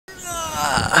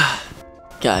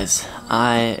Guys,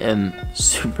 I am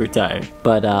super tired,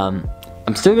 but I'm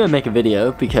still gonna make a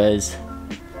video because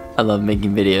I love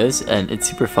making videos and it's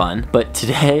super fun. But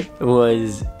today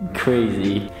was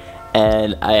crazy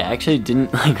and I actually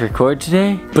didn't record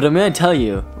today, but I'm gonna tell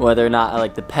you whether or not I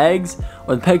like the pegs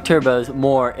or the peg turbos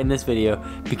more in this video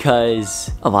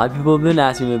because a lot of people have been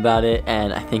asking me about it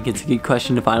and I think it's a good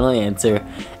question to finally answer.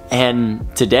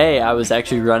 And today I was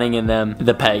actually running in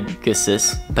the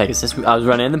Pegasus. I was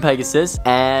running in the Pegasus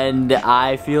and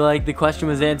I feel like the question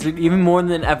was answered even more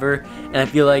than ever, and I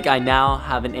feel like I now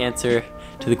have an answer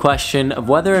to the question of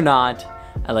whether or not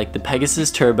I like the Pegasus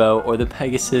Turbo or the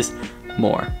Pegasus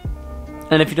more.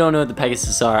 And if you don't know what the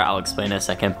Pegasus are, I'll explain in a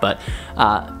second, but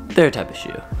they're a type of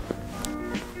shoe.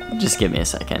 Just give me a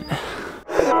second. If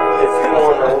you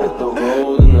wanna hit the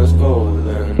road, then let's go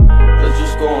then. Let's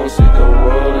just go and see the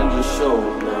world and just show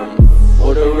them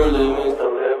what it really means to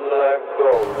live life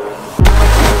golden.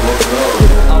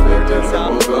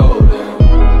 We'll go then.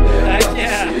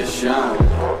 Yeah, see it shine.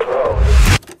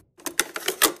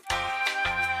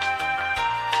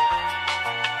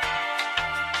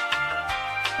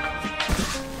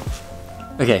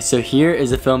 Okay, so here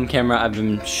is a film camera I've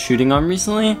been shooting on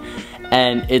recently,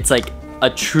 and it's like a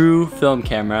true film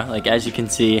camera. Like as you can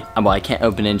see, well, I can't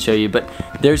open it and show you, but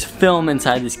there's film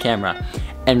inside this camera.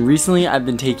 And recently I've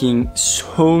been taking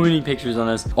so many pictures on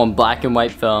this on black and white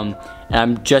film, and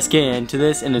I'm just getting into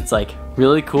this and it's like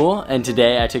really cool. And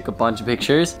today I took a bunch of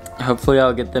pictures. Hopefully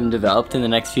I'll get them developed in the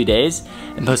next few days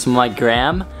and post them on my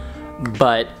gram.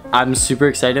 But I'm super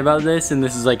excited about this, and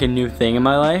this is like a new thing in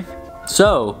my life.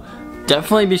 So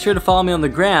definitely be sure to follow me on the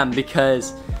gram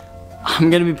because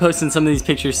I'm gonna be posting some of these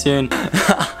pictures soon.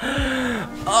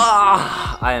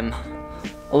 I am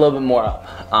a little bit more up.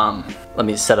 Let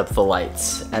me set up the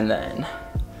lights and then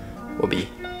we'll be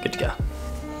good to go.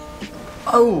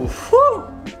 Oh, whew.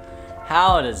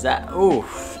 How does that, oh.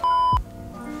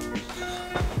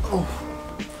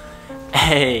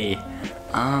 Hey,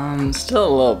 still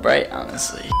a little bright,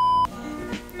 honestly.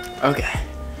 Okay,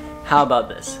 how about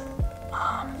this?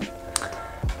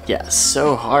 Yeah,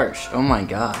 so harsh, oh my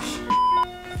gosh.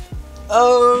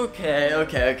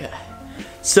 Okay.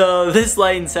 So this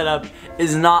lighting setup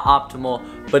is not optimal,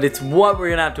 but it's what we're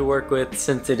gonna have to work with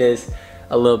since it is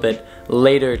a little bit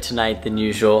later tonight than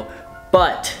usual.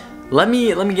 But let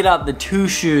me get out the two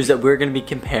shoes that we're gonna be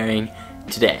comparing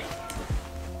today.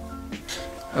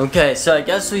 Okay, so I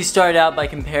guess we start out by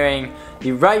comparing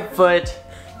the right foot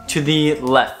to the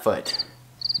left foot.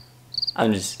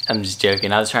 I'm just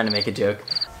joking. I was trying to make a joke.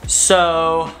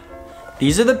 So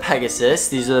these are the Pegasus.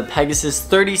 These are the Pegasus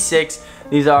 36.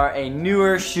 These are a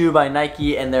newer shoe by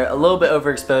Nike, and they're a little bit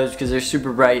overexposed because they're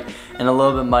super bright and a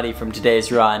little bit muddy from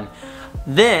today's run.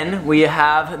 Then we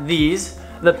have these,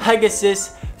 the Pegasus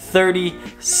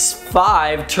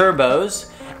 35 Turbos,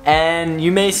 and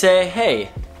you may say, hey,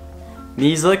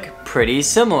 these look pretty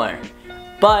similar.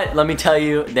 But let me tell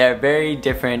you, they're very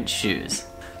different shoes.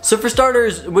 So for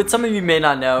starters, what some of you may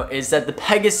not know is that the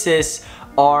Pegasus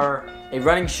are a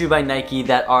running shoe by Nike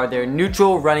that are their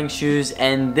neutral running shoes,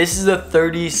 and this is the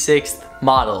 36th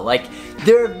model. Like,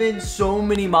 there have been so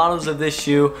many models of this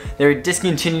shoe. They were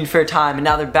discontinued for a time and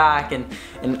now they're back,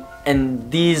 and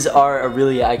these are a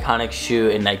really iconic shoe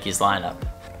in Nike's lineup.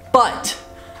 But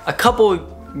a couple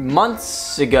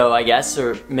months ago, I guess,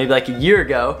 or maybe like a year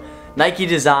ago, Nike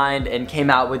designed and came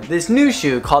out with this new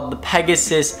shoe called the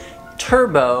Pegasus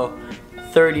Turbo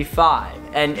 35.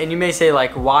 And you may say,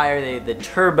 like, why are they the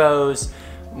turbos?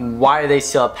 Why are they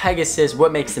still a Pegasus?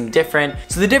 What makes them different?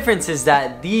 So the difference is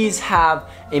that these have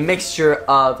a mixture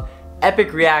of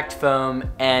Epic React foam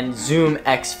and Zoom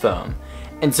X foam.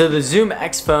 And so the Zoom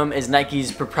X foam is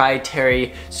Nike's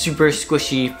proprietary super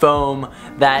squishy foam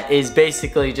that is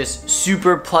basically just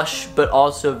super plush but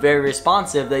also very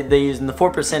responsive. They use in the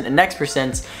 4% and Next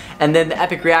percents. And then the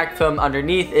Epic React foam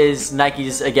underneath is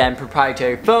Nike's, again,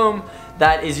 proprietary foam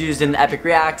that is used in the Epic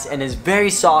Reacts and is very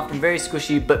soft and very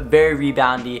squishy but very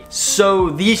reboundy. So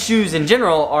these shoes in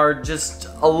general are just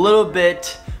a little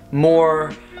bit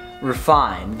more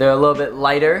refined. They're a little bit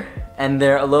lighter and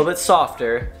they're a little bit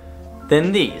softer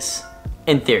than these,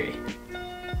 in theory.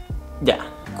 Yeah.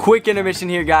 Quick intermission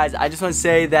here, guys. I just want to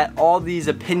say that all these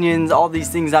opinions, all these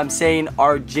things I'm saying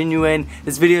are genuine.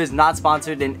 This video is not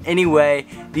sponsored in any way.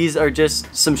 These are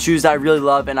just some shoes that I really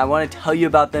love, and I want to tell you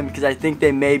about them because I think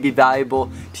they may be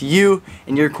valuable to you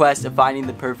in your quest of finding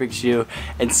the perfect shoe.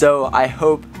 And so I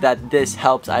hope that this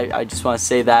helps. I just want to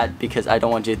say that because I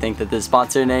don't want you to think that this is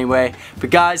sponsored in any way. But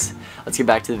guys, let's get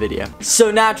back to the video. So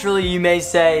naturally you may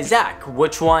say, Zach,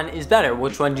 which one is better?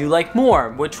 Which one do you like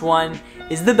more? Which one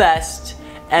is the best?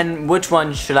 And which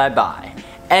one should I buy?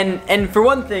 And for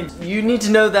one thing, you need to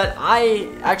know that I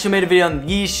actually made a video on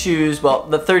these shoes, well,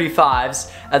 the 35s,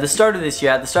 at the start of this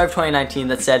year, at the start of 2019,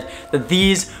 that said that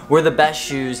these were the best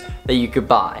shoes that you could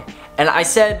buy. And I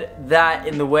said that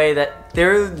in the way that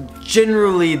they're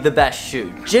generally the best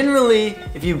shoe. Generally,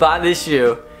 if you buy this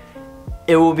shoe,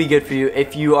 it will be good for you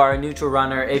if you are a neutral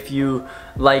runner, if you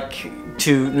like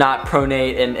to not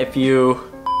pronate, and if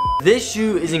you... This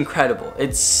shoe is incredible.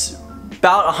 It's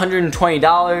about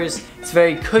 $120. It's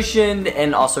very cushioned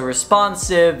and also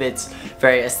responsive. It's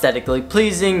very aesthetically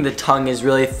pleasing. The tongue is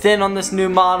really thin on this new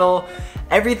model.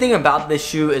 Everything about this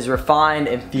shoe is refined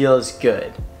and feels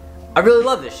good. I really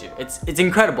love this shoe. It's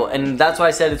incredible, and that's why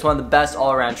I said it's one of the best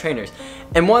all-around trainers.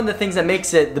 And one of the things that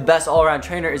makes it the best all-around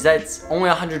trainer is that it's only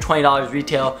 $120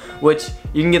 retail, which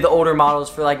you can get the older models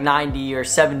for like $90 or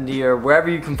 $70 or wherever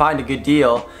you can find a good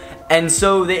deal. And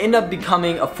so they end up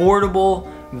becoming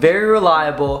affordable, very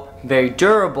reliable, very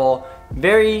durable,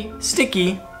 very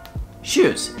sticky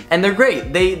shoes. And they're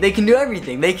great. They can do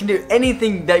everything. They can do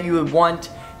anything that you would want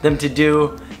them to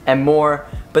do and more.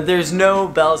 But there's no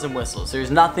bells and whistles. There's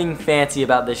nothing fancy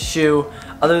about this shoe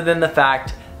other than the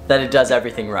fact that it does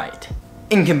everything right.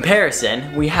 In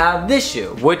comparison, we have this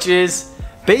shoe, which is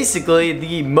basically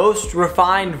the most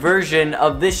refined version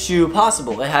of this shoe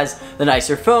possible. It has the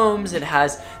nicer foams, it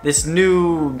has this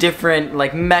new different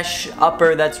like mesh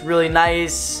upper that's really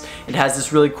nice, it has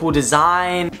this really cool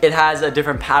design, it has a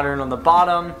different pattern on the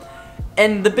bottom.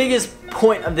 And the biggest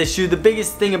point of this shoe, the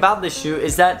biggest thing about this shoe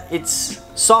is that it's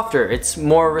softer, it's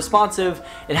more responsive,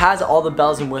 it has all the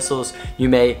bells and whistles you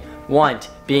may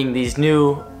want, being these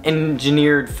new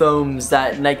engineered foams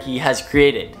that Nike has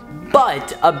created.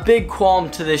 But a big qualm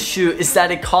to this shoe is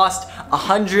that it cost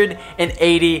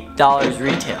 $180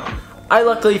 retail. I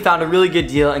luckily found a really good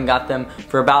deal and got them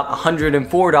for about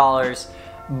 $104,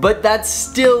 but that's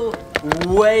still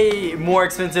way more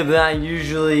expensive than I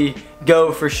usually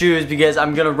go for shoes because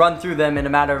I'm gonna run through them in a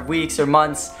matter of weeks or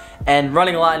months, and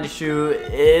running a lot in a shoe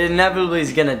inevitably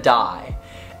is gonna die.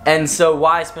 And so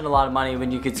why spend a lot of money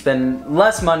when you could spend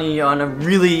less money on a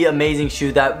really amazing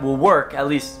shoe that will work, at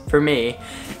least for me?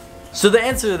 So the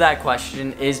answer to that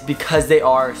question is because they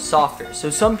are softer. So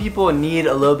some people need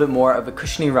a little bit more of a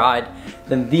cushiony ride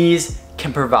than these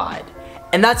can provide.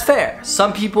 And that's fair,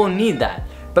 some people need that.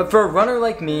 But for a runner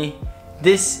like me,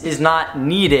 this is not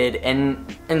needed, and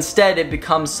instead it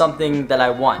becomes something that I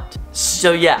want.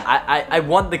 So yeah, I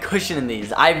want the cushion in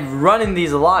these. I've run in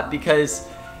these a lot because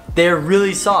they're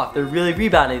really soft, they're really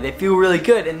rebounding, they feel really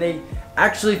good, and they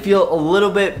actually feel a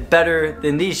little bit better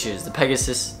than these shoes, the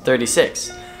Pegasus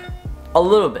 36. A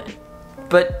little bit.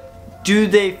 But do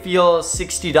they feel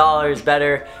 $60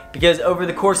 better? Because over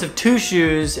the course of 2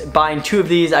 shoes, buying 2 of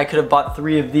these, I could have bought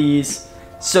 3 of these.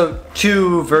 So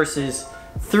 2 versus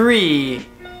 3,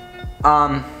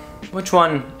 which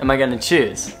one am I gonna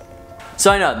choose?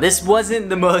 So I know, this wasn't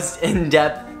the most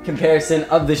in-depth comparison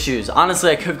of the shoes. Honestly,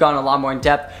 I could have gone a lot more in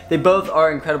depth. They both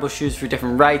are incredible shoes for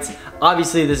different rights.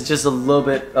 Obviously, this is just a little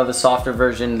bit of a softer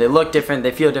version. They look different,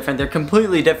 they feel different. They're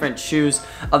completely different shoes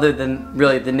other than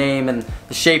really the name and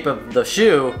the shape of the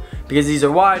shoe, because these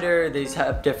are wider, these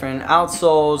have different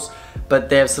outsoles, but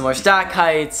they have similar stack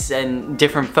heights and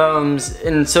different foams.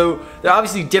 And so they're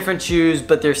obviously different shoes,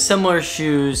 but they're similar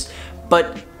shoes.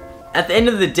 But at the end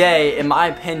of the day, in my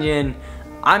opinion,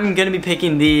 I'm gonna be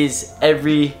picking these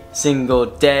every single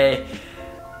day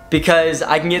because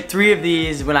I can get 3 of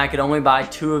these when I could only buy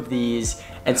 2 of these.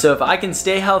 And so if I can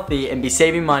stay healthy and be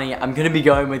saving money, I'm gonna be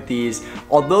going with these.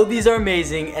 Although these are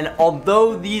amazing, and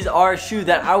although these are a shoe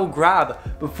that I will grab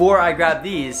before I grab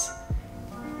these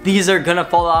are gonna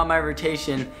fall out of my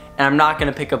rotation, and I'm not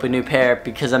gonna pick up a new pair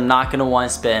because I'm not gonna wanna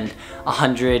spend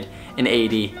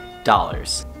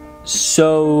 $180.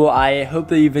 So I hope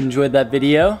that you've enjoyed that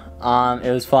video.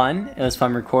 It was fun. It was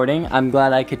fun recording. I'm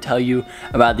glad I could tell you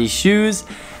about these shoes.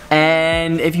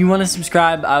 And if you want to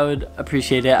subscribe, I would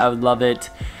appreciate it. I would love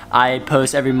it. I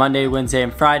post every Monday, Wednesday,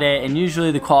 and Friday, and usually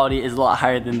the quality is a lot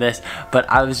higher than this, but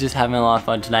I was just having a lot of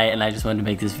fun tonight, and I just wanted to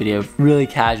make this video really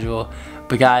casual.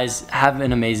 But guys, have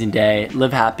an amazing day.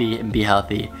 Live happy and be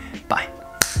healthy. Bye.